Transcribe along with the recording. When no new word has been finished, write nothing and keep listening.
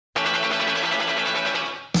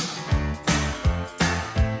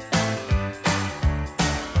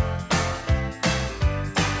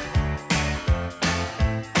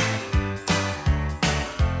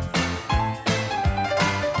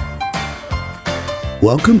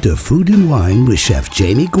Welcome to Food and Wine with Chef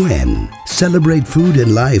Jamie Gwen. Celebrate food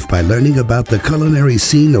and life by learning about the culinary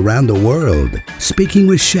scene around the world. Speaking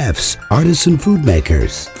with chefs, artisan food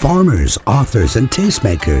makers, farmers, authors, and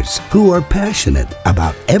tastemakers who are passionate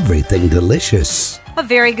about everything delicious. A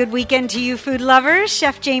very good weekend to you, food lovers.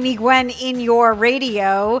 Chef Jamie Gwen in your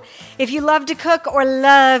radio. If you love to cook or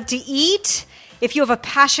love to eat, if you have a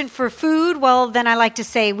passion for food, well, then I like to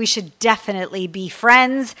say we should definitely be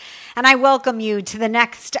friends. And I welcome you to the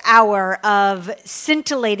next hour of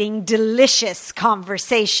scintillating, delicious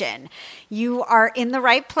conversation. You are in the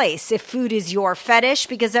right place if food is your fetish,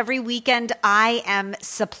 because every weekend I am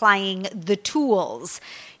supplying the tools.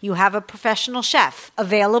 You have a professional chef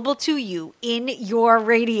available to you in your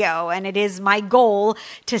radio, and it is my goal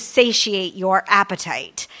to satiate your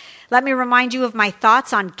appetite. Let me remind you of my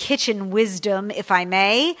thoughts on kitchen wisdom, if I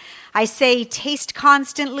may. I say taste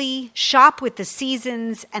constantly, shop with the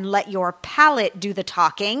seasons, and let your palate do the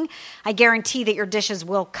talking. I guarantee that your dishes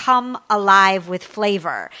will come alive with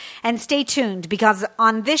flavor. And stay tuned, because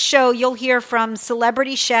on this show, you'll hear from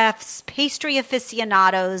celebrity chefs, pastry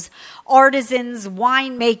aficionados, artisans,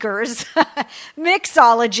 winemakers,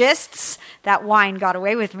 mixologists. That wine got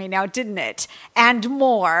away with me now, didn't it? And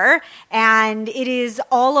more. And it is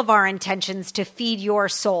all of our intentions to feed your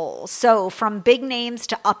soul. So from big names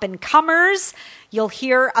to up-and-comers, you'll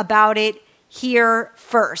hear about it here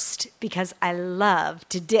first, because I love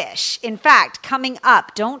to dish. In fact, coming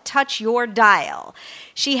up, don't touch your dial.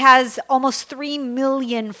 She has almost 3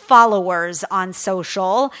 million followers on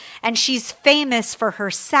social, and she's famous for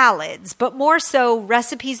her salads, but more so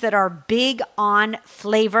recipes that are big on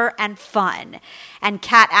flavor and fun. And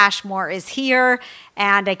Kat Ashmore is here,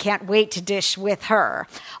 and I can't wait to dish with her.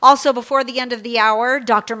 Also, before the end of the hour,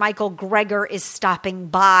 Dr. Michael Greger is stopping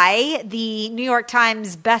by, the New York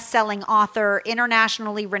Times best-selling author,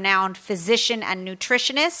 internationally renowned physician and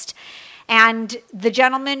nutritionist, and the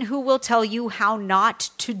gentleman who will tell you how not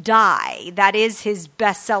to die. That is his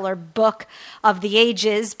bestseller book of the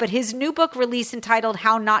ages. But his new book release entitled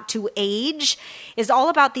How Not to Age is all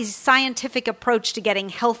about the scientific approach to getting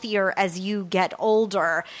healthier as you get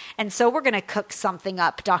older. And so we're going to cook something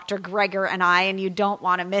up, Dr. Greger and I, and you don't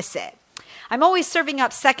want to miss it. I'm always serving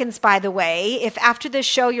up seconds, by the way. If after this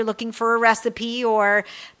show you're looking for a recipe or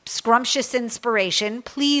scrumptious inspiration,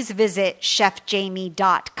 please visit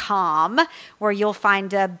chefjamie.com, where you'll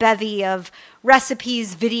find a bevy of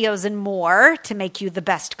recipes, videos, and more to make you the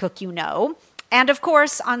best cook you know. And of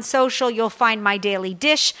course, on social, you'll find my daily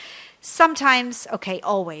dish, sometimes,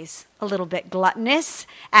 always a little bit gluttonous,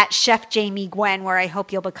 at Chef Jamie Gwen, where I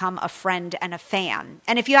hope you'll become a friend and a fan.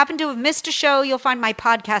 And if you happen to have missed a show, you'll find my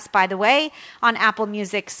podcast, by the way, on Apple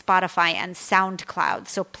Music, Spotify, and SoundCloud.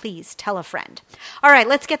 So please tell a friend. All right,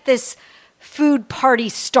 let's get this food party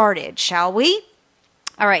started, shall we?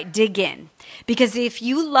 All right, dig in. Because if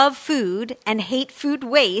you love food and hate food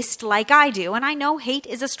waste like I do, and I know hate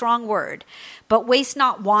is a strong word, but waste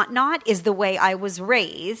not, want not is the way I was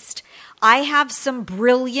raised, I have some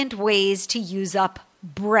brilliant ways to use up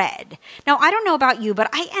bread. Now, I don't know about you, but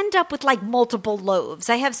I end up with like multiple loaves.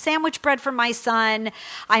 I have sandwich bread for my son.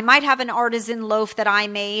 I might have an artisan loaf that I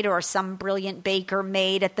made or some brilliant baker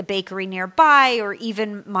made at the bakery nearby, or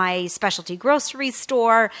even my specialty grocery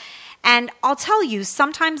store. And I'll tell you,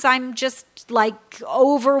 sometimes I'm just like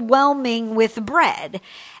overwhelming with bread.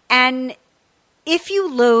 And if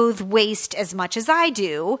you loathe waste as much as I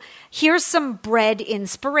do, here's some bread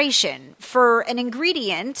inspiration for an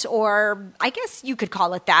ingredient, or I guess you could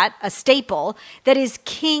call it that, a staple, that is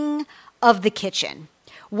king of the kitchen.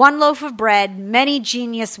 One loaf of bread, many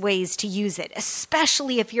genius ways to use it,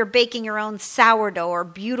 especially if you're baking your own sourdough or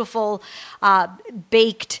beautiful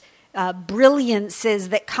baked brilliances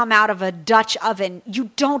that come out of a Dutch oven. You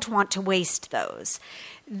don't want to waste those.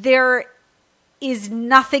 There is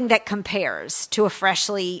nothing that compares to a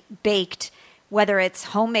freshly baked, whether it's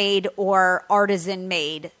homemade or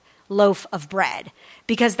artisan-made loaf of bread,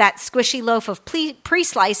 because that squishy loaf of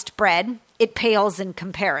pre-sliced bread, it pales in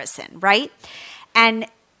comparison, right? And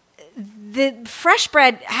the fresh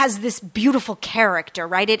bread has this beautiful character,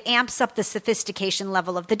 right? It amps up the sophistication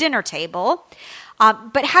level of the dinner table.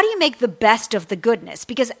 But how do you make the best of the goodness?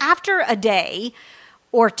 Because after a day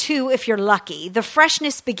or two, if you're lucky, the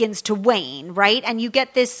freshness begins to wane, right? And you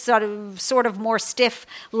get this sort of more stiff,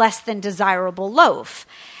 less than desirable loaf.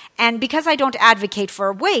 And because I don't advocate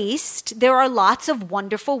for waste, there are lots of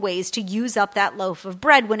wonderful ways to use up that loaf of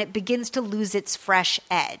bread when it begins to lose its fresh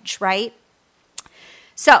edge, right?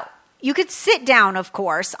 So you could sit down, of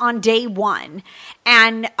course, on day one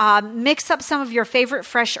and mix up some of your favorite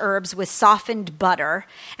fresh herbs with softened butter,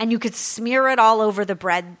 and you could smear it all over the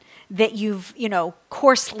bread. that you've,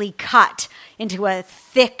 coarsely cut into a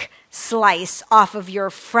thick slice off of your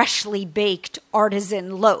freshly baked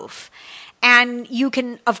artisan loaf. And you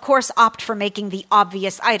can, of course, opt for making the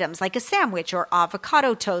obvious items like a sandwich or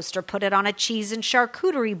avocado toast, or put it on a cheese and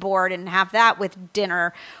charcuterie board and have that with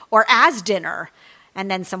dinner or as dinner, and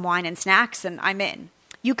then some wine and snacks, and I'm in.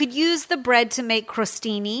 You could use the bread to make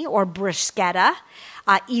crostini or bruschetta,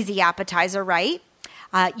 easy appetizer, right?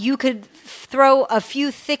 You could throw a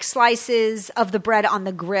few thick slices of the bread on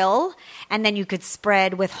the grill, and then you could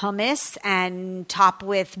spread with hummus and top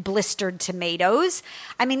with blistered tomatoes.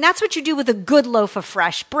 I mean, that's what you do with a good loaf of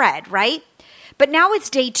fresh bread, right? But now it's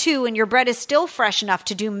day 2, and your bread is still fresh enough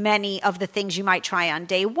to do many of the things you might try on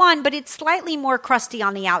day 1, but it's slightly more crusty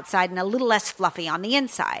on the outside and a little less fluffy on the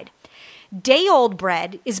inside. Day-old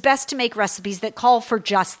bread is best to make recipes that call for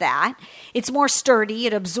just that. It's more sturdy,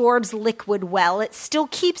 it absorbs liquid well, it still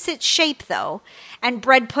keeps its shape though, and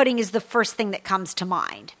bread pudding is the first thing that comes to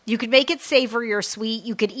mind. You could make it savory or sweet,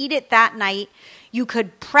 you could eat it that night, you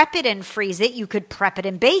could prep it and freeze it, you could prep it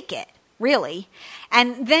and bake it, really.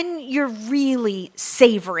 And then you're really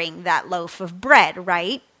savoring that loaf of bread,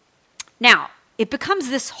 right? Now, it becomes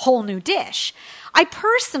this whole new dish. I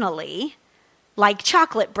personally like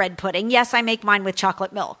chocolate bread pudding. Yes, I make mine with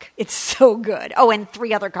chocolate milk. It's so good. Oh, and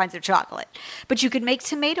 3 other kinds of chocolate. But you could make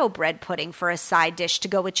tomato bread pudding for a side dish to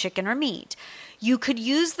go with chicken or meat. You could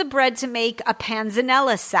use the bread to make a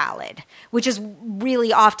panzanella salad, which is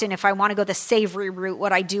really often, if I want to go the savory route,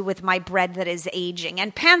 what I do with my bread that is aging.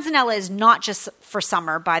 And panzanella is not just for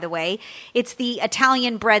summer, by the way. It's the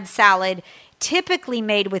Italian bread salad typically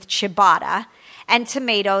made with ciabatta and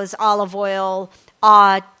tomatoes, olive oil,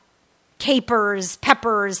 capers,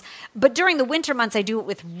 peppers, but during the winter months, I do it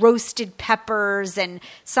with roasted peppers and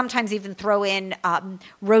sometimes even throw in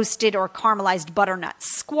roasted or caramelized butternut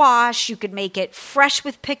squash. You could make it fresh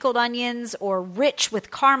with pickled onions or rich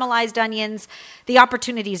with caramelized onions. The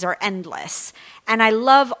opportunities are endless. And I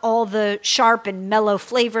love all the sharp and mellow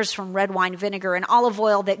flavors from red wine vinegar and olive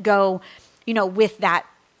oil that go, with that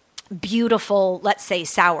beautiful, let's say,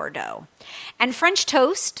 sourdough. And French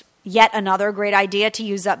toast, yet another great idea to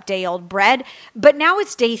use up day-old bread. But now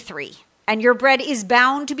it's day 3, and your bread is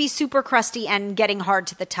bound to be super crusty and getting hard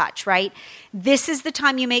to the touch, right? This is the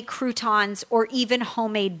time you make croutons or even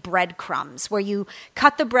homemade breadcrumbs, where you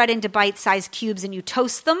cut the bread into bite-sized cubes and you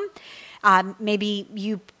toast them. Maybe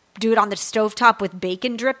you do it on the stovetop with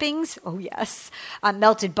bacon drippings. Oh, yes.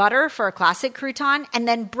 Melted butter for a classic crouton, and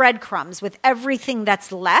then breadcrumbs with everything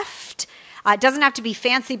that's left. It doesn't have to be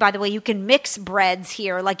fancy, by the way. You can mix breads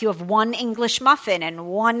here, like you have 1 English muffin and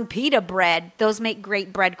 1 pita bread. Those make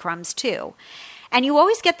great breadcrumbs too. And you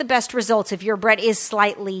always get the best results if your bread is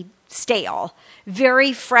slightly stale.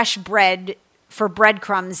 Very fresh bread for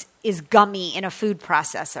breadcrumbs is gummy in a food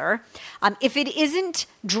processor. If it isn't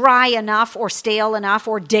dry enough or stale enough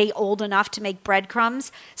or day old enough to make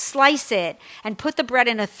breadcrumbs, slice it and put the bread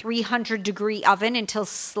in a 300-degree oven until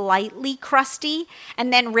slightly crusty,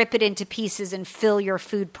 and then rip it into pieces and fill your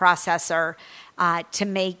food processor to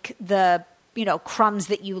make the crumbs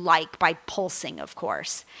that you like by pulsing, of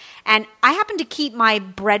course. And I happen to keep my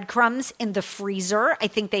breadcrumbs in the freezer. I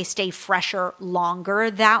think they stay fresher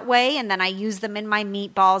longer that way. And then I use them in my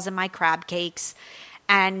meatballs and my crab cakes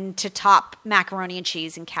and to top macaroni and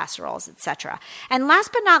cheese and casseroles, etc. And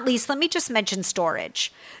last but not least, let me just mention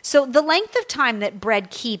storage. So the length of time that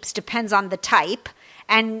bread keeps depends on the type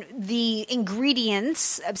and the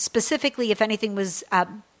ingredients, specifically if anything was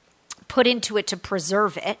put into it to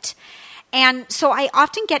preserve it. And so I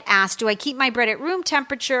often get asked, do I keep my bread at room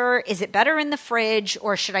temperature? Is it better in the fridge,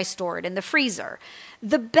 or should I store it in the freezer?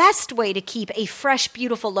 The best way to keep a fresh,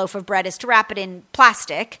 beautiful loaf of bread is to wrap it in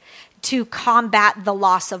plastic to combat the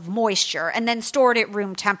loss of moisture, and then store it at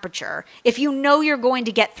room temperature if you know you're going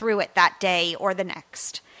to get through it that day or the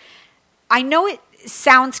next. I know it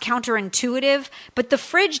sounds counterintuitive, but the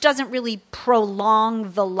fridge doesn't really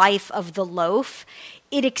prolong the life of the loaf.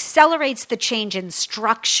 It accelerates the change in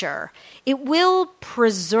structure. It will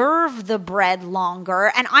preserve the bread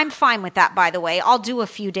longer, and I'm fine with that, by the way. I'll do a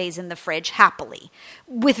few days in the fridge happily,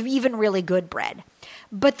 with even really good bread.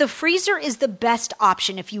 But the freezer is the best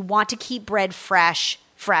option if you want to keep bread fresh.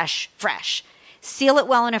 Seal it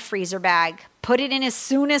well in a freezer bag. Put it in as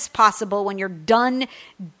soon as possible when you're done,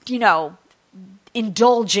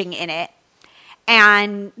 indulging in it.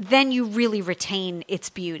 And then you really retain its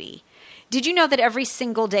beauty. Did you know that every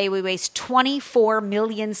single day we waste 24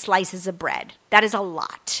 million slices of bread? That is a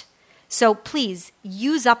lot. So please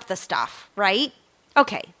use up the stuff, right?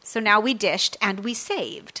 Okay, so now we dished and we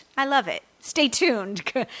saved. I love it. Stay tuned.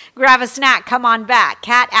 Grab a snack. Come on back.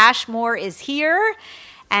 Kat Ashmore is here.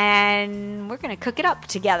 and we're going to cook it up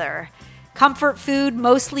together. Comfort food,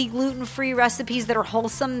 mostly gluten-free recipes that are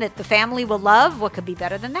wholesome that the family will love. What could be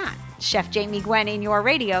better than that? Chef Jamie Gwen in your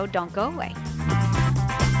radio. Don't go away.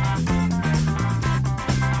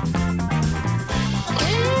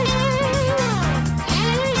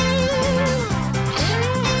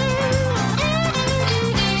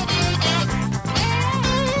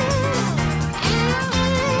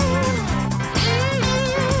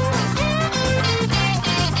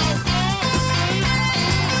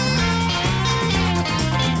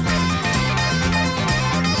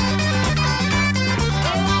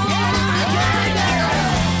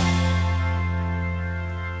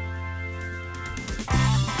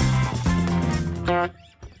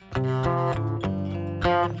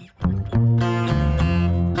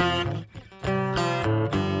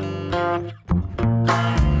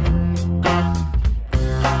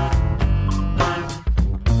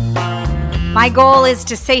 My goal is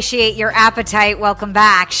to satiate your appetite. Welcome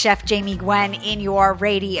back, Chef Jamie Gwen in your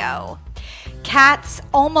radio. Kat's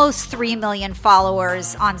almost 3 million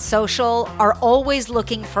followers on social are always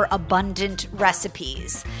looking for abundant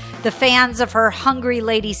recipes. The fans of her Hungry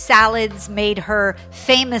Lady salads made her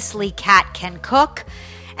famously Kat Can Cook,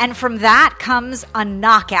 and from that comes a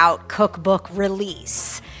knockout cookbook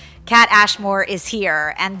release. Kat Ashmore is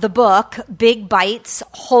here, and the book, Big Bites,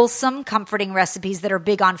 Wholesome, Comforting Recipes that are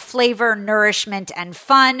big on flavor, nourishment, and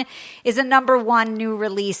fun, is a #1 new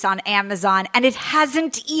release on Amazon, and it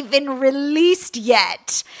hasn't even released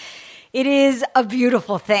yet. It is a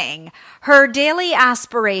beautiful thing. Her daily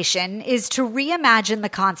aspiration is to reimagine the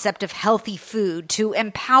concept of healthy food, to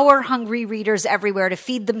empower hungry readers everywhere to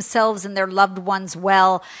feed themselves and their loved ones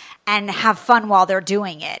well and have fun while they're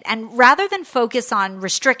doing it. And rather than focus on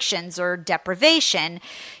restrictions or deprivation,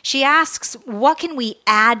 she asks, what can we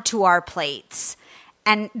add to our plates?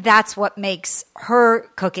 And that's what makes her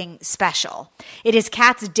cooking special. It is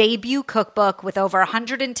Kat's debut cookbook with over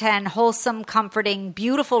 110 wholesome, comforting,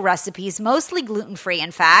 beautiful recipes, mostly gluten-free, in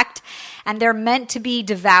fact, and they're meant to be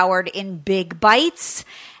devoured in big bites.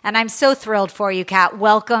 And I'm so thrilled for you, Kat.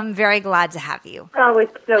 Welcome. Very glad to have you. Oh,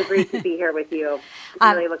 it's so great to be here with you.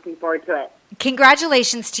 I'm really looking forward to it.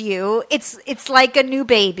 Congratulations to you. It's like a new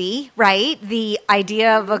baby, right? The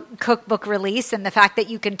idea of a cookbook release and the fact that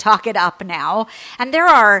you can talk it up now. And there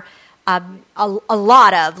are a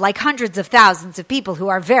lot of, like hundreds of thousands of people who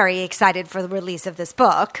are very excited for the release of this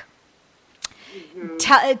book.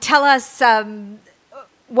 Mm-hmm. Tell us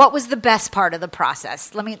what was the best part of the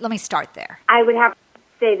process? Let me start there. I would have to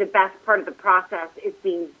say the best part of the process is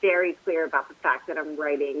being very clear about the fact that I'm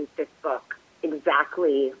writing this book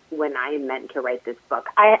exactly when I meant to write this book.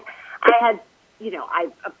 I had,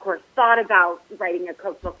 I've of course thought about writing a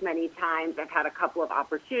cookbook many times. I've had a couple of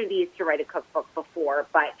opportunities to write a cookbook before,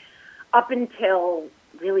 but up until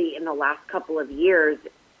really in the last couple of years,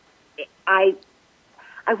 I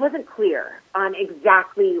wasn't clear on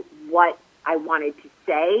exactly what I wanted to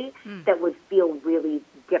say that would feel really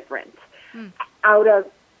different. Out of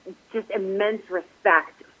just immense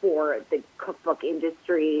respect for the cookbook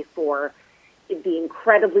industry, for the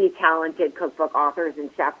incredibly talented cookbook authors and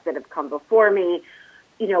chefs that have come before me,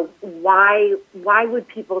 why would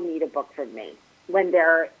people need a book from me when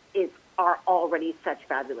there are already such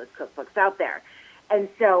fabulous cookbooks out there? And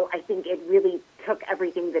so I think it really took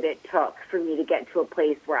everything that it took for me to get to a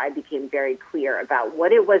place where I became very clear about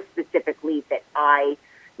what it was specifically that I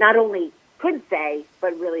not only could say,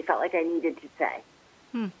 but really felt like I needed to say.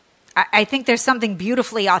 I think there's something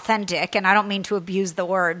beautifully authentic, and I don't mean to abuse the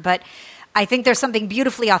word, but I think there's something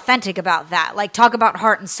beautifully authentic about that. Like, talk about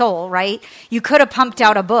heart and soul, right? You could have pumped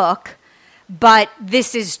out a book, but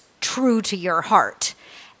this is true to your heart.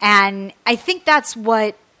 And I think that's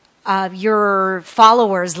what your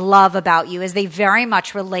followers love about you, is they very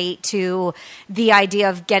much relate to the idea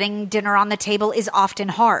of getting dinner on the table is often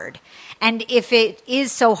hard. And if it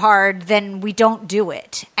is so hard, then we don't do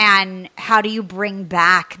it. And how do you bring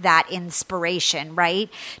back that inspiration, right?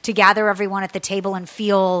 To gather everyone at the table and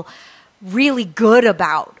feel really good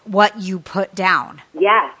about what you put down.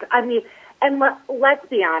 Yes. I mean, and let's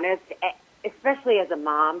be honest, especially as a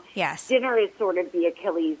mom, yes, dinner is sort of the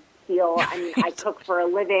Achilles heel. I mean, I cook for a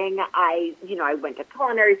living. I went to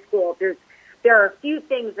culinary school. There are a few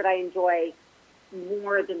things that I enjoy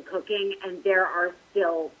more than cooking, and there are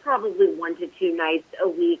still probably 1 to 2 nights a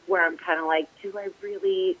week where I'm kind of like, do I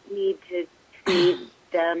really need to feed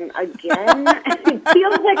them again? It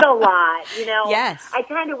feels like a lot, Yes. I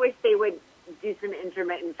kind of wish they would do some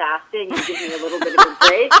intermittent fasting and give me a little bit of a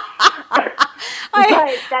break.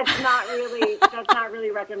 But that's not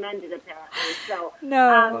really recommended, apparently. So,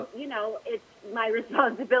 no. It's my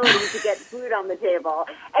responsibility to get food on the table.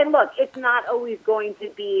 And look, it's not always going to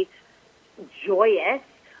be joyous,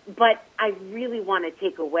 but I really want to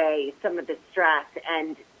take away some of the stress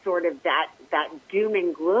and sort of that doom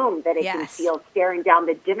and gloom that it can feel staring down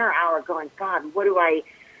the dinner hour going, God, what do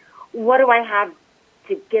I have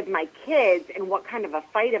to give my kids, and what kind of a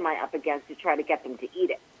fight am I up against to try to get them to eat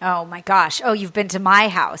it? Oh my gosh! Oh, you've been to my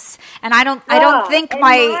house, and I don't think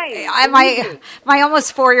my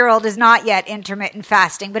almost 4-year-old is not yet intermittent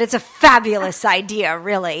fasting, but it's a fabulous idea,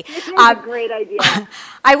 really. It's a great idea.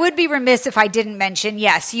 I would be remiss if I didn't mention,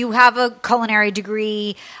 yes, you have a culinary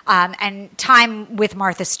degree and time with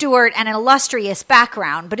Martha Stewart and an illustrious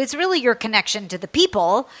background, but it's really your connection to the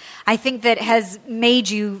people, I think, that has made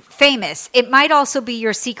you famous. It might also be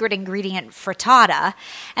your secret ingredient, frittata.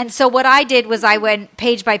 And so what I did was I went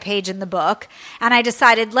page by page in the book, and I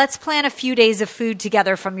decided, let's plan a few days of food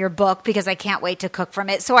together from your book because I can't wait to cook from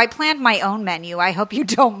it. So I planned my own menu. I hope you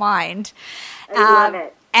don't mind. I love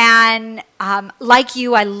it. And like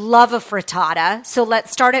you, I love a frittata. So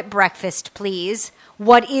let's start at breakfast, please.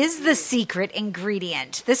 What is the secret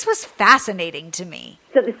ingredient? This was fascinating to me.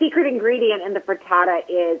 So the secret ingredient in the frittata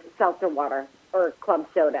is seltzer water or club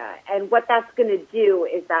soda. And what that's going to do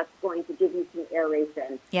is that's going to give you some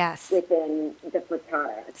aeration within the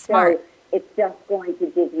frittata. Smart. So it's just going to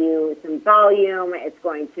give you some volume. It's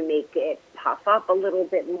going to make it puff up a little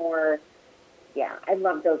bit more. Yeah, I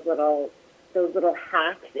love those little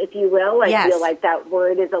hacks, if you will. I feel like that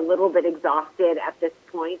word is a little bit exhausted at this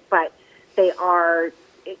point, but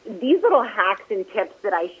these little hacks and tips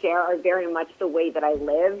that I share are very much the way that I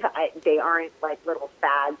live. They aren't like little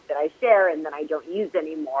fads that I share and then I don't use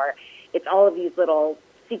anymore. It's all of these little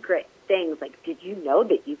secret things. Like, did you know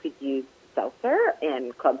that you could use seltzer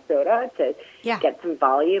and club soda to get some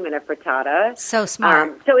volume in a frittata? So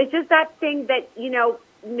smart. So it's just that thing that,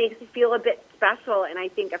 makes it feel a bit special. And I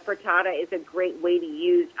think a frittata is a great way to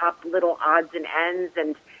use up little odds and ends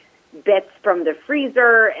and bits from the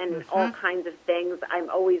freezer and all kinds of things.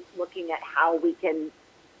 I'm always looking at how we can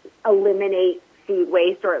eliminate food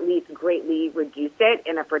waste or at least greatly reduce it,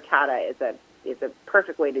 and a frittata is a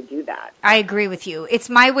perfect way to do that. I agree with you. It's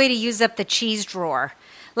my way to use up the cheese drawer.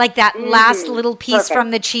 Like that last little piece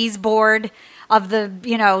from the cheese board of the,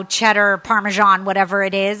 cheddar, Parmesan, whatever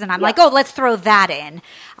it is. And I'm like, let's throw that in.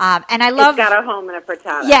 And I love... It's got a home in a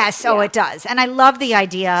frittata. Yes, it does. And I love the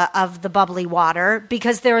idea of the bubbly water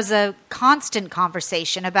because there is a constant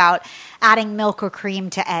conversation about adding milk or cream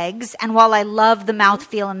to eggs. And while I love the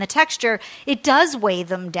mouthfeel and the texture, it does weigh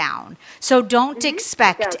them down. So don't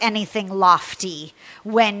expect anything lofty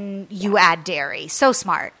when you add dairy. So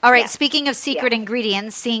smart. All right, speaking of secret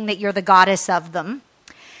ingredients, seeing that you're the goddess of them,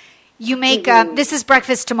 you make, this is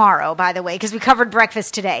breakfast tomorrow, by the way, because we covered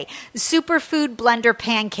breakfast today. Superfood blender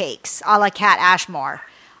pancakes a la Kat Ashmore.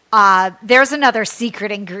 There's another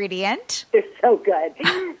secret ingredient. They're so good.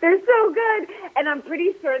 They're so good. And I'm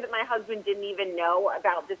pretty sure that my husband didn't even know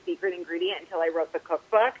about the secret ingredient until I wrote the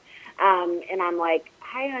cookbook. And I'm like,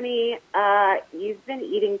 hi, honey, you've been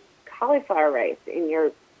eating cauliflower rice in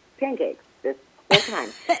your pancakes this whole time.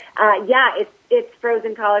 It's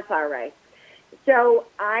frozen cauliflower rice. So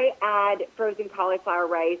I add frozen cauliflower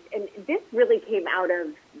rice, and this really came out of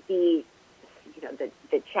the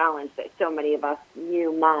challenge that so many of us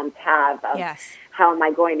new moms have of how am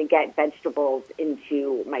I going to get vegetables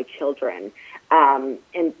into my children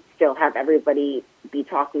and still have everybody be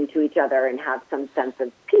talking to each other and have some sense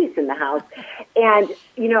of peace in the house. And,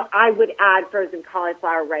 I would add frozen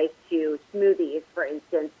cauliflower rice to smoothies, for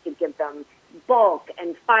instance, to give them bulk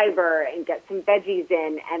and fiber and get some veggies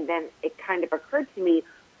in. And then it kind of occurred to me,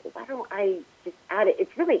 why don't I just add it?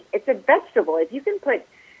 It's a vegetable. If you can put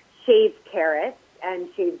shaved carrots and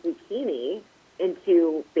shaved zucchini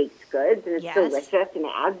into baked goods, and it's delicious and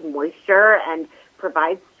it adds moisture and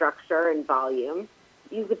provides structure and volume,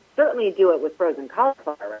 you could certainly do it with frozen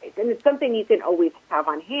cauliflower rice. And it's something you can always have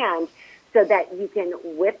on hand so that you can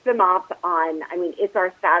whip them up on, it's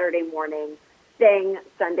our Saturday morning thing,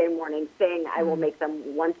 Sunday morning thing. I will make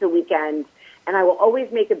them once a weekend, and I will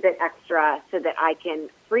always make a bit extra so that I can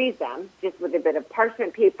freeze them just with a bit of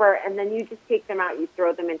parchment paper, and then you just take them out, you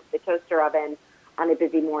throw them into the toaster oven on a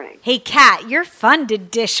busy morning. Hey, Kat, you're fun to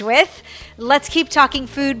dish with. Let's keep talking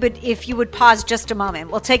food, but if you would pause just a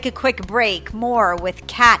moment, we'll take a quick break. More with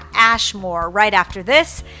Kat Ashmore right after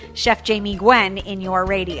this. Chef Jamie Gwen in your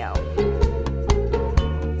radio.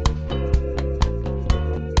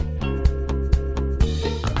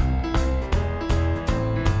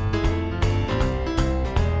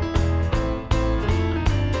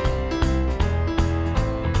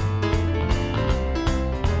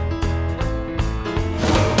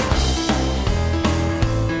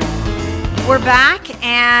 back,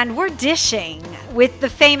 and we're dishing with the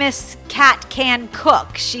famous Kat Can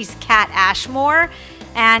Cook. She's Kat Ashmore,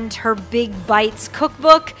 and her Big Bites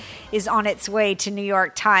cookbook is on its way to New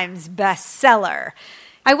York Times bestseller.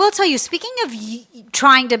 I will tell you, speaking of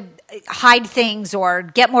trying to hide things or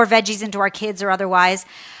get more veggies into our kids or otherwise,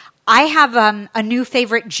 I have a new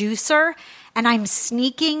favorite juicer, and I'm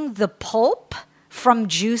sneaking the pulp from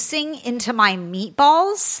juicing into my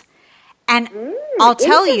meatballs. And I'll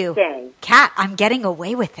tell you, Kat, I'm getting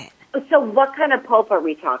away with it. So what kind of pulp are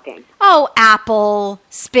we talking? Oh, apple,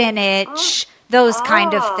 spinach, those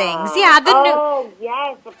kind of things. Yeah,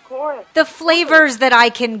 yes, of course. The flavors that I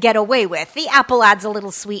can get away with. The apple adds a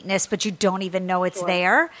little sweetness, but you don't even know it's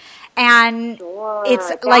there. And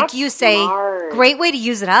it's, like you say, great way to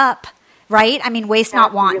use it up, right? I mean, waste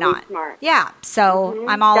not, want really not. Smart. Yeah, so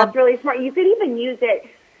I'm all... That's really smart. You could even use it...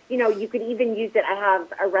 you could even use it. I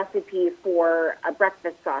have a recipe for a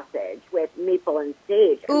breakfast sausage with maple and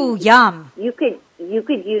sage. Ooh, yum. You could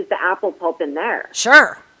use the apple pulp in there.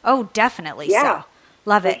 Sure. Oh, definitely so.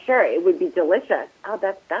 Love it. For sure. It would be delicious. Oh,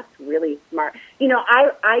 that's really smart.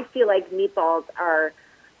 I feel like meatballs are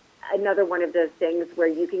another one of those things where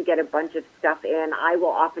you can get a bunch of stuff in. I will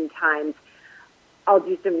oftentimes... I'll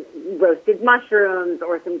do some roasted mushrooms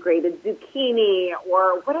or some grated zucchini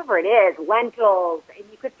or whatever it is, lentils, and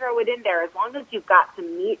you could throw it in there as long as you've got some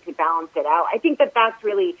meat to balance it out. I think that that's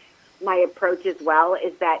really my approach as well,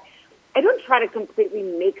 is that I don't try to completely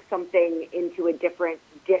make something into a different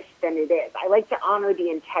dish than it is. I like to honor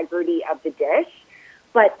the integrity of the dish,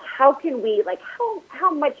 but how can we,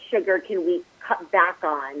 how much sugar can we cut back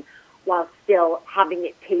on while still having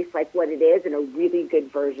it taste like what it is, and a really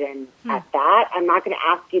good version at that? I'm not going to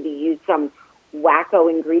ask you to use some wacko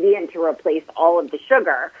ingredient to replace all of the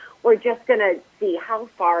sugar. We're just going to see how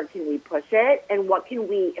far can we push it, and what can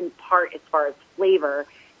we impart as far as flavor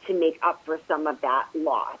to make up for some of that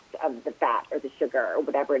loss of the fat or the sugar or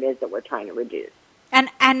whatever it is that we're trying to reduce. And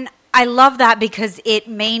I love that because it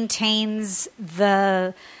maintains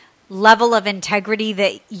the level of integrity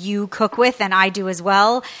that you cook with, and I do as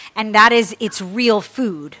well, and that is, it's real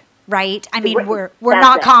food, right? I mean, we're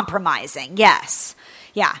not compromising. Yes.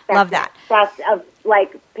 Yeah, love that. That's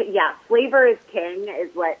flavor is king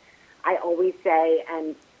is what I always say,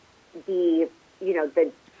 and the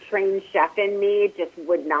trained chef in me just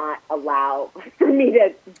would not allow for me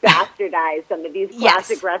to bastardize some of these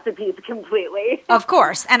classic recipes completely. Of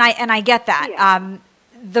course, and I get that. Yeah.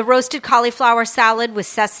 The roasted cauliflower salad with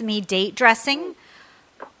sesame date dressing.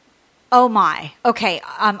 Oh my. Okay.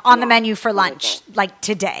 On the menu for lunch, like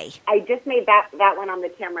today. I just made that one on the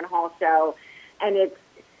Tamron Hall show, and it's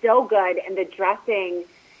so good. And the dressing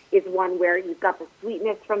is one where you've got the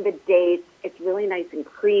sweetness from the dates. It's really nice and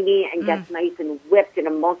creamy and gets nice and whipped and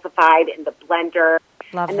emulsified in the blender.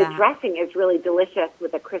 Love and that. The dressing is really delicious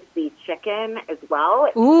with a crispy chicken as well.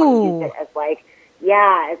 If Ooh. you want to use it as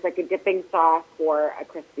it's like a dipping sauce for a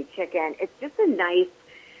crispy chicken. It's just a nice,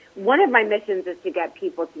 one of my missions is to get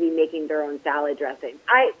people to be making their own salad dressing.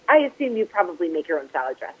 I assume you probably make your own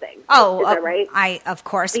salad dressing. Oh, is that right? Of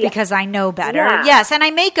course, because I know better. Yeah. Yes, and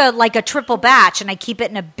I make a triple batch, and I keep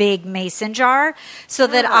it in a big mason jar so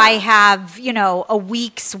that I have, a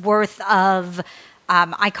week's worth of...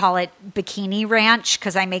 I call it Bikini Ranch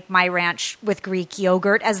because I make my ranch with Greek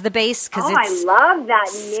yogurt as the base because it's I love that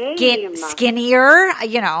name. Skinnier.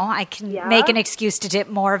 I can make an excuse to dip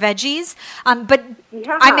more veggies. But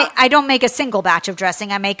I don't make a single batch of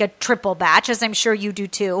dressing. I make a triple batch, as I'm sure you do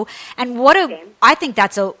too. And I think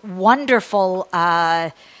that's a wonderful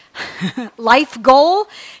life goal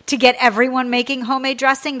to get everyone making homemade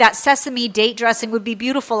dressing. That sesame date dressing would be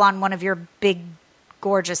beautiful on one of your big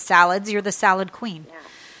gorgeous salads. You're the salad queen.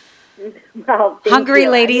 Yeah. Well, Hungry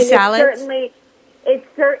lady salads. It's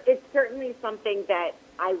certainly something that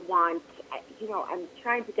I want. I'm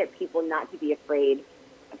trying to get people not to be afraid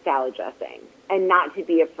of salad dressing and not to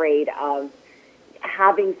be afraid of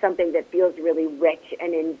having something that feels really rich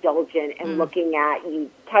and indulgent and looking at, you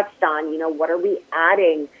touched on, what are we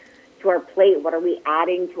adding to our plate? What are we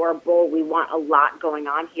adding to our bowl? We want a lot going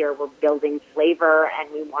on here. We're building flavor, and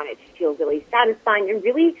we want it to feel really satisfying and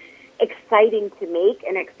really exciting to make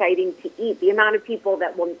and exciting to eat. The amount of people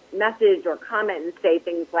that will message or comment and say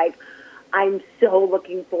things like, I'm so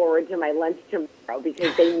looking forward to my lunch tomorrow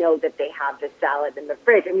because they know that they have this salad in the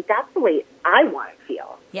fridge. I mean, that's the way I want to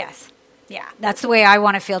feel. Yes. Yeah, that's the way I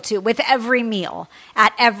want to feel too, with every meal,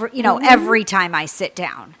 at every time I sit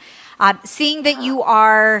down. Seeing that you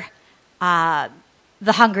are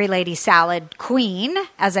the Hungry Lady Salad Queen,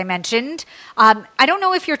 as I mentioned. I don't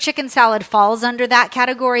know if your chicken salad falls under that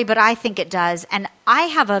category, but I think it does. And I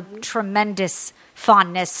have a tremendous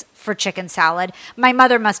fondness for chicken salad. My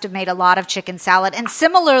mother must have made a lot of chicken salad, and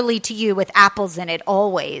similarly to you, with apples in it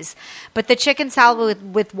always. But the chicken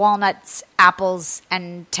salad with walnuts, apples,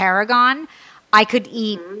 and tarragon, I could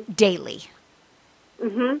eat daily.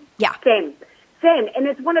 Yeah. Same. And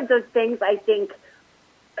it's one of those things, I think,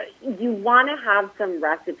 you want to have some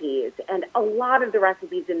recipes, and a lot of the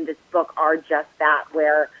recipes in this book are just that,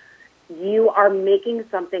 where you are making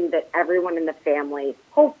something that everyone in the family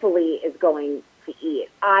hopefully is going to eat.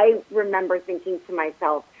 I remember thinking to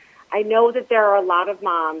myself, I know that there are a lot of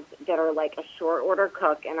moms that are like a short order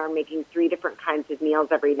cook and are making 3 different kinds of meals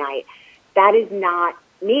every night. That is not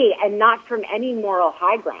me, and not from any moral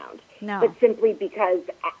high ground, but simply because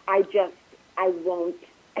I won't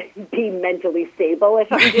be mentally stable if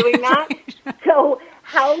I'm doing that. So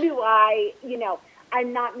how do I,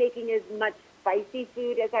 I'm not making as much spicy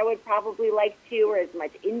food as I would probably like to, or as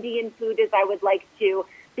much Indian food as I would like to,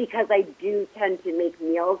 because I do tend to make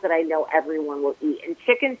meals that I know everyone will eat. And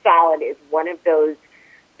chicken salad is one of those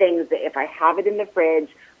things that if I have it in the fridge,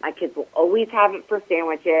 my kids will always have it for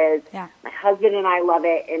sandwiches. Yeah. My husband and I love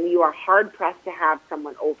it, and you are hard-pressed to have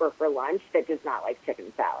someone over for lunch that does not like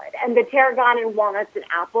chicken salad. And the tarragon and walnuts and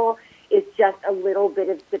apple is just a little bit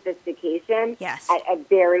of sophistication at a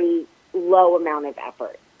very low amount of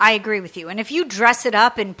effort. I agree with you. And if you dress it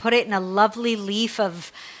up and put it in a lovely leaf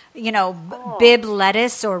of, Bibb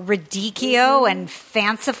lettuce or radicchio and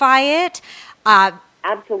fancify it.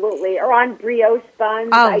 Absolutely. Or on brioche buns.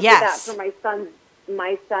 I did that for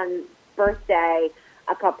my son's birthday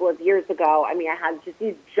a couple of years ago. I mean, I had just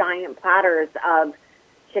these giant platters of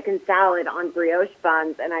chicken salad on brioche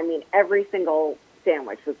buns, and I mean, every single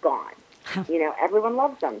sandwich was gone. Everyone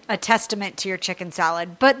loves them. A testament to your chicken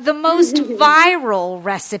salad. But the most viral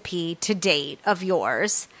recipe to date of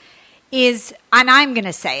yours is, and I'm going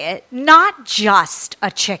to say it, not just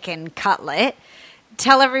a chicken cutlet.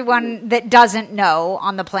 Tell everyone that doesn't know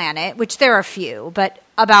on the planet, which there are few, but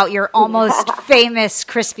about your almost famous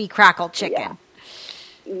crispy crackle chicken.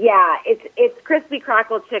 Yeah, it's crispy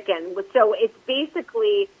crackle chicken. So it's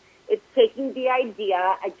basically, it's taking the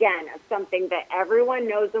idea, again, of something that everyone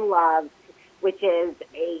knows and loves, which is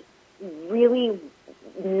a really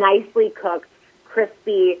nicely cooked,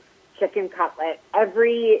 crispy chicken cutlet.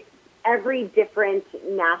 Every different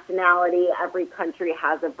nationality, every country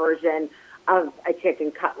has a version of a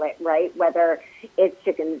chicken cutlet, right? Whether it's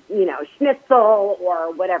chicken, schnitzel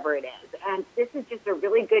or whatever it is. And this is just a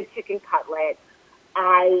really good chicken cutlet.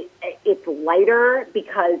 It's lighter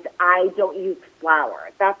because I don't use flour.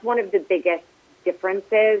 That's one of the biggest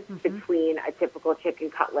differences between a typical chicken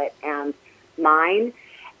cutlet and mine.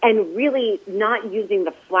 And really, not using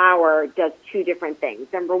the flour does 2 different things.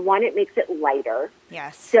 Number one, it makes it lighter.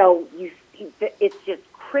 Yes. So it's just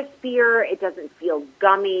crispier. It doesn't feel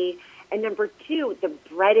gummy. And number 2, the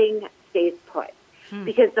breading stays put.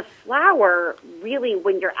 Because the flour, really,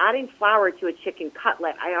 when you're adding flour to a chicken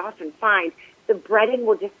cutlet, I often find the breading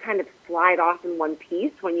will just kind of slide off in one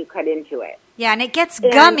piece when you cut into it. Yeah, and it gets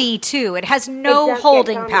gummy, too. It has no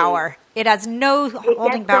holding power. It has no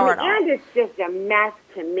holding power at all. And it's just a mess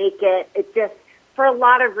to make it. It just, for a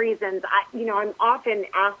lot of reasons, I'm often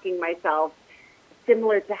asking myself,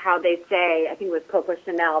 similar to how they say, I think it was Coco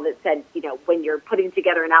Chanel that said, when you're putting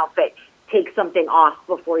together an outfit, take something off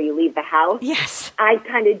before you leave the house. Yes. I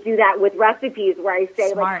kind of do that with recipes where I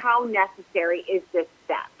say, Smart. how necessary is this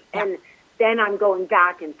step? Yeah. And then I'm going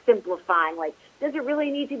back and simplifying, does it really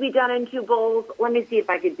need to be done in 2 bowls? Let me see if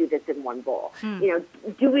I could do this in 1 bowl.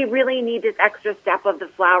 Do we really need this extra step of the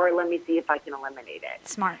flour? Let me see if I can eliminate it.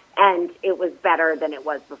 Smart. And it was better than it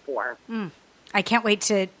was before. I can't wait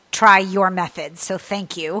to try your method, so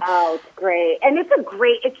thank you. Oh, it's great. And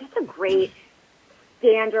it's just a great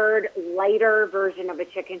standard, lighter version of a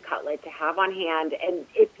chicken cutlet to have on hand. And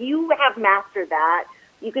if you have mastered that,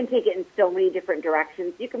 you can take it in so many different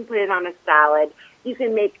directions. You can put it on a salad. You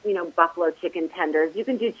can make, buffalo chicken tenders. You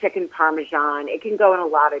can do chicken parmesan. It can go in a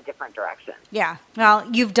lot of different directions. Yeah. Well,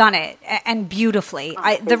 you've done it, and beautifully.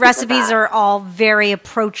 The recipes are all very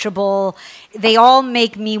approachable. They all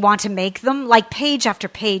make me want to make them, like page after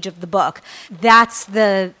page of the book. That's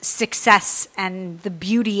the success and the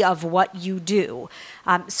beauty of what you do.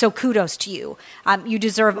 So kudos to you. You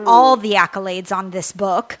deserve all the accolades on this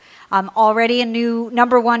book. Already a new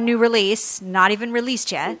 #1 new release, not even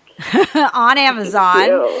released yet, on Amazon.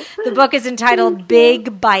 The book is entitled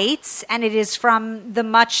Big Bites, and it is from the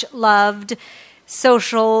much-loved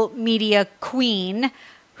social media queen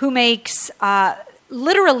who makes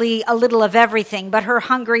literally a little of everything, but her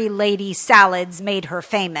hungry lady salads made her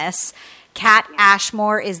famous. Kat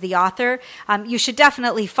Ashmore is the author. You should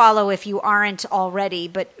definitely follow if you aren't already,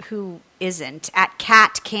 but who isn't, at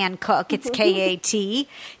Cat Can Cook. It's K-A-T,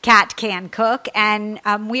 Cat Can Cook. And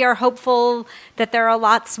we are hopeful that there are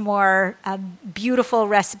lots more beautiful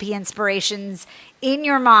recipe inspirations in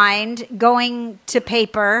your mind going to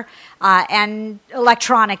paper and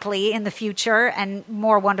electronically in the future, and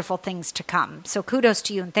more wonderful things to come. So kudos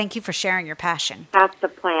to you, and thank you for sharing your passion. That's the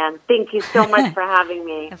plan. Thank you so much for having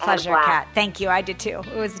me. A pleasure, Kat. Thank you. I did too.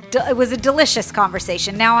 It was a delicious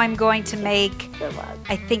conversation. Now I'm going to make,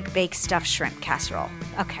 I think, baked stuffed shrimp casserole.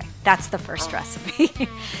 Okay, that's the first recipe.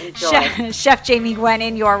 Chef Jamie Gwen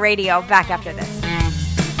in your radio. Back after this.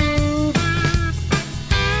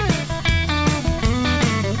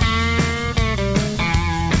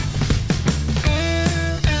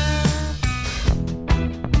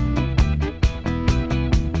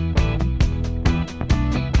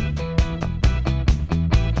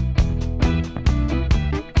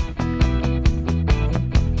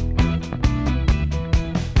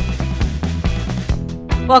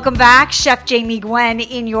 Welcome back. Chef Jamie Gwen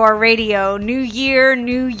in your radio. New year,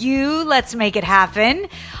 new you. Let's make it happen.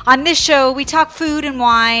 On this show, we talk food and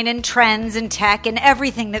wine and trends and tech and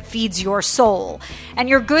everything that feeds your soul. And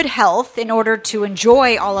your good health, in order to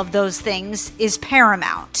enjoy all of those things, is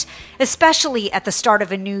paramount. Especially at the start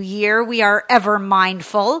of a new year, we are ever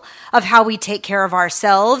mindful of how we take care of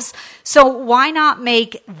ourselves. So why not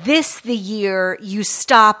make this the year you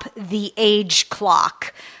stop the age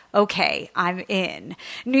clock? Okay, I'm in.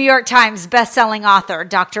 New York Times bestselling author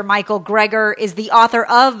Dr. Michael Greger is the author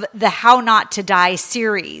of the How Not to Die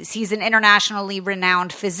series. He's an internationally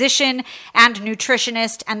renowned physician and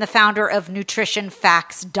nutritionist and the founder of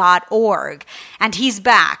nutritionfacts.org. And he's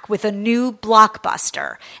back with a new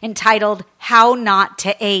blockbuster entitled How Not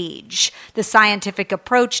to Age, the scientific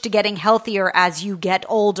approach to getting healthier as you get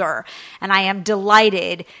older. And I am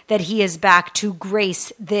delighted that he is back to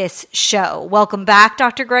grace this show. Welcome back,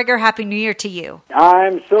 Dr. Greger. Happy New Year to you.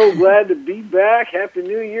 I'm so glad to be back. Happy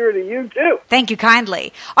New Year to you, too. Thank you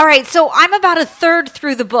kindly. All right, so I'm about a third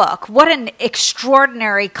through the book. What an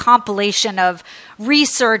extraordinary compilation of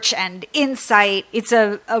research and insight. It's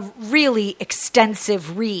a really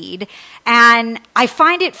extensive read. And I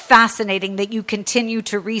find it fascinating that you continue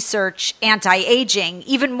to research anti-aging,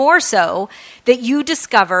 even more so that you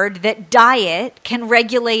discovered that diet can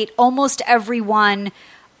regulate almost every one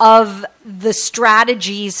of the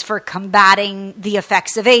strategies for combating the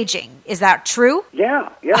effects of aging. Is that true? Yeah.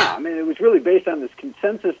 I mean, it was really based on this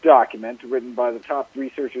consensus document written by the top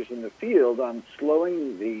researchers in the field on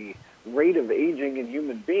slowing the rate of aging in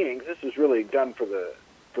human beings. This was really done for the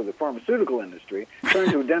pharmaceutical industry, trying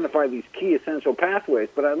to identify these key essential pathways.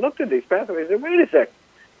 But I looked at these pathways and said, wait a second,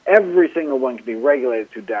 every single one can be regulated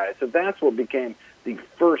through diet. So that's what became the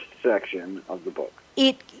first section of the book.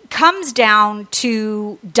 It comes down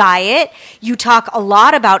to diet. You talk a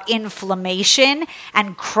lot about inflammation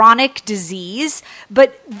and chronic disease,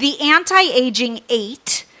 but the anti-aging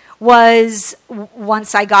 8 was,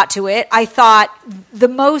 once I got to it, I thought the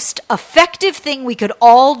most effective thing we could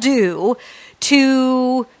all do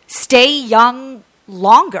to stay young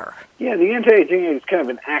longer. Yeah, the anti-aging is kind of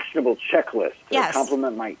an actionable checklist to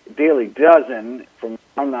complement my daily dozen from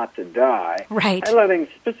How Not to Die. Right. Highlighting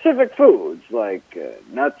specific foods like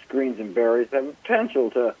nuts, greens, and berries that have potential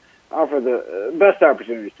to offer the best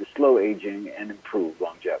opportunities to slow aging and improve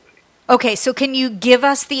longevity. Okay, so can you give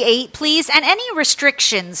us the 8, please? And any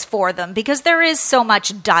restrictions for them? Because there is so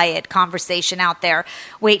much diet conversation out there.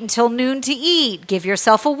 Wait until noon to eat. Give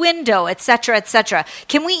yourself a window, etc., etc.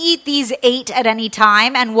 Can we eat these 8 at any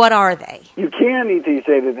time, and what are they? You can eat these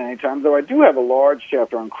 8 at any time, though I do have a large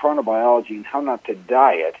chapter on chronobiology and how not to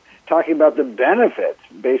diet, talking about the benefits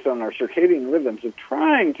based on our circadian rhythms of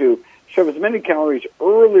trying to shove as many calories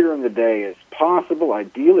earlier in the day as possible.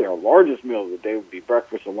 Ideally, our largest meal of the day would be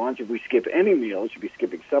breakfast or lunch. If we skip any meal, it should be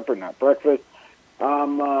skipping supper, not breakfast.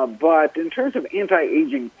 But in terms of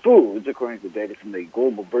anti-aging foods, according to data from the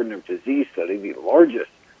Global Burden of Disease Study, the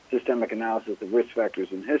largest systemic analysis of risk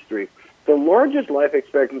factors in history, the largest life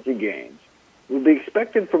expectancy gains would be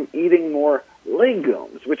expected from eating more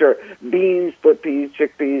legumes, which are beans, split peas,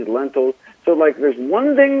 chickpeas, lentils. So, like, there's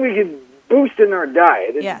one thing we could boost in our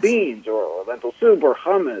diet. It's beans or lentil soup or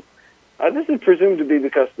hummus. This is presumed to be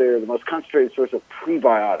because they're the most concentrated source of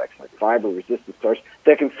prebiotics, like fiber-resistant starch,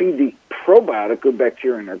 that can feed the probiotic good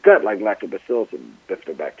bacteria in our gut, like lactobacillus and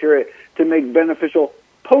bifidobacteria, to make beneficial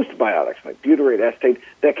postbiotics, like butyrate acetate,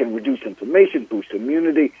 that can reduce inflammation, boost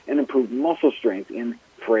immunity, and improve muscle strength in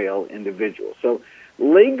frail individuals. So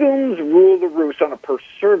legumes rule the roost on a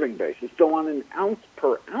per-serving basis, though on an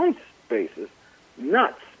ounce-per-ounce basis,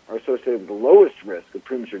 nuts are associated with the lowest risk of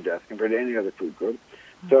premature death compared to any other food group.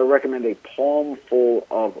 So I recommend a palmful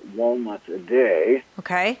of walnuts a day.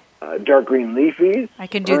 Okay. Dark green leafies. I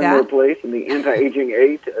can do earn that. their place in the anti-aging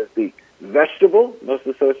 8 as the vegetable most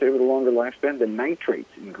associated with a longer lifespan. The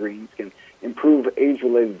nitrates in greens can improve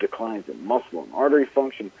age-related declines in muscle and artery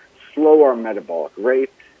function, slow our metabolic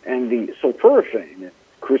rate, and the sulforaphane in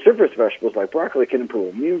cruciferous vegetables like broccoli can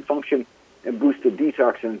improve immune function and boost the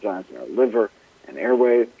detox enzymes in our liver and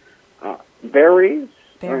airways. Berries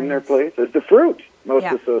are in their place as the fruit most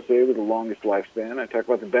associated with the longest lifespan. I talk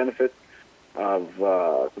about the benefits of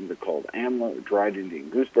something called amla, dried Indian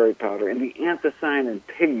gooseberry powder, and the anthocyanin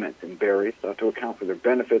pigments in berries thought to account for their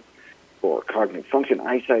benefits for cognitive function,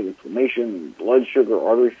 eyesight, inflammation, blood sugar,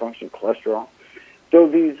 artery function, cholesterol. So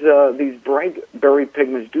these bright berry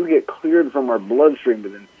pigments do get cleared from our bloodstream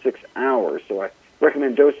within 6 hours. So I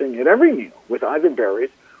recommend dosing at every meal with either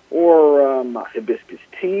berries or hibiscus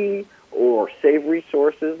tea or savory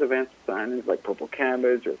sources of anthocyanins like purple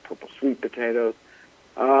cabbage or purple sweet potatoes.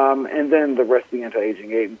 And then the rest of the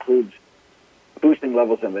anti-aging 8 includes boosting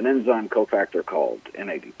levels of an enzyme cofactor called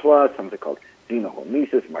NAD+, something called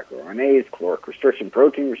xenohomeosis, microRNAs, caloric restriction,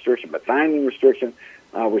 protein restriction, methionine restriction,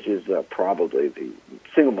 which is probably the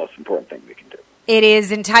single most important thing we can do. It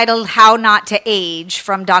is entitled How Not to Age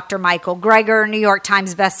from Dr. Michael Greger, New York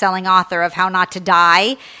Times bestselling author of How Not to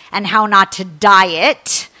Die and How Not to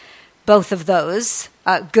Diet. Both of those,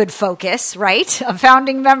 good focus, right? A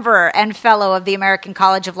founding member and fellow of the American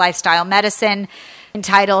College of Lifestyle Medicine,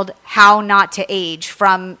 entitled How Not to Age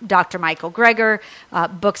from Dr. Michael Greger.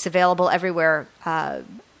 Books available everywhere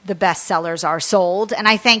the bestsellers are sold. And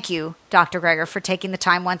I thank you, Dr. Greger, for taking the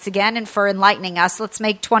time once again and for enlightening us. Let's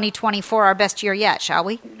make 2024 our best year yet, shall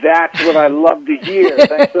we? That's what I love to hear.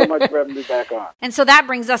 Thanks so much for having me back on. And so that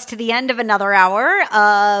brings us to the end of another hour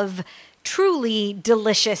of truly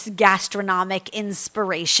delicious gastronomic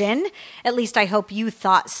inspiration. At least I hope you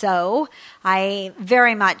thought so. I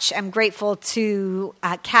very much am grateful to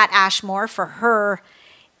Kat Ashmore for her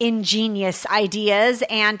ingenious ideas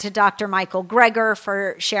and to Dr. Michael Greger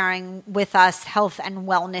for sharing with us health and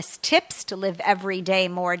wellness tips to live every day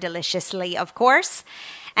more deliciously, of course.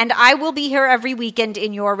 And I will be here every weekend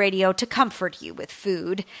in your radio to comfort you with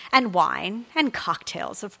food and wine and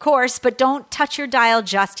cocktails, of course, but don't touch your dial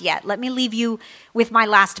just yet. Let me leave you with my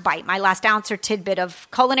last bite, my last ounce or tidbit of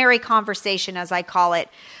culinary conversation, as I call it,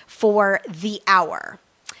 for the hour.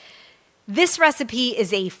 This recipe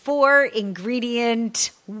is a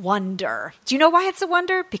 4-ingredient wonder. Do you know why it's a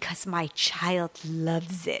wonder? Because my child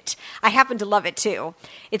loves it. I happen to love it too.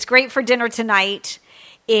 It's great for dinner tonight.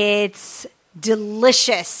 It's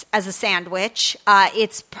delicious as a sandwich.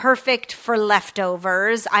 It's perfect for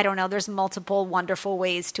leftovers. I don't know. There's multiple wonderful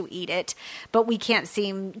ways to eat it, but we can't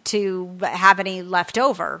seem to have any left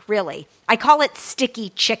over, really. I call it sticky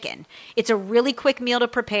chicken. It's a really quick meal to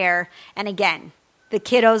prepare. And again, the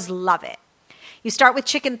kiddos love it. You start with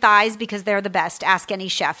chicken thighs because they're the best. Ask any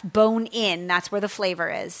chef. Bone in, that's where the flavor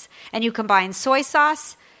is. And you combine soy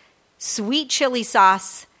sauce, sweet chili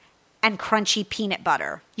sauce, and crunchy peanut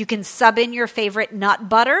butter. You can sub in your favorite nut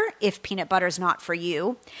butter if peanut butter is not for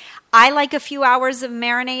you. I like a few hours of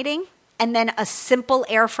marinating and then a simple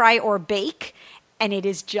air fry or bake, and it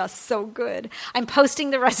is just so good. I'm posting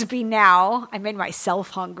the recipe now. I made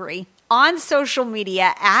myself hungry on social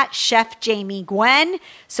media at Chef Jamie Gwen.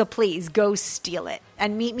 So please go steal it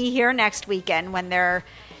and meet me here next weekend when there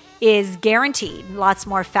is guaranteed lots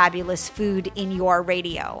more fabulous food in your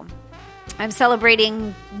radio. I'm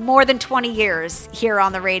celebrating more than 20 years here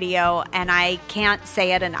on the radio, and I can't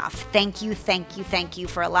say it enough. Thank you, thank you, thank you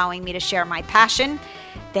for allowing me to share my passion.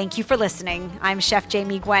 Thank you for listening. I'm Chef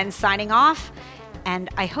Jamie Gwen signing off, and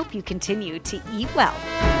I hope you continue to eat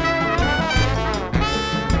well.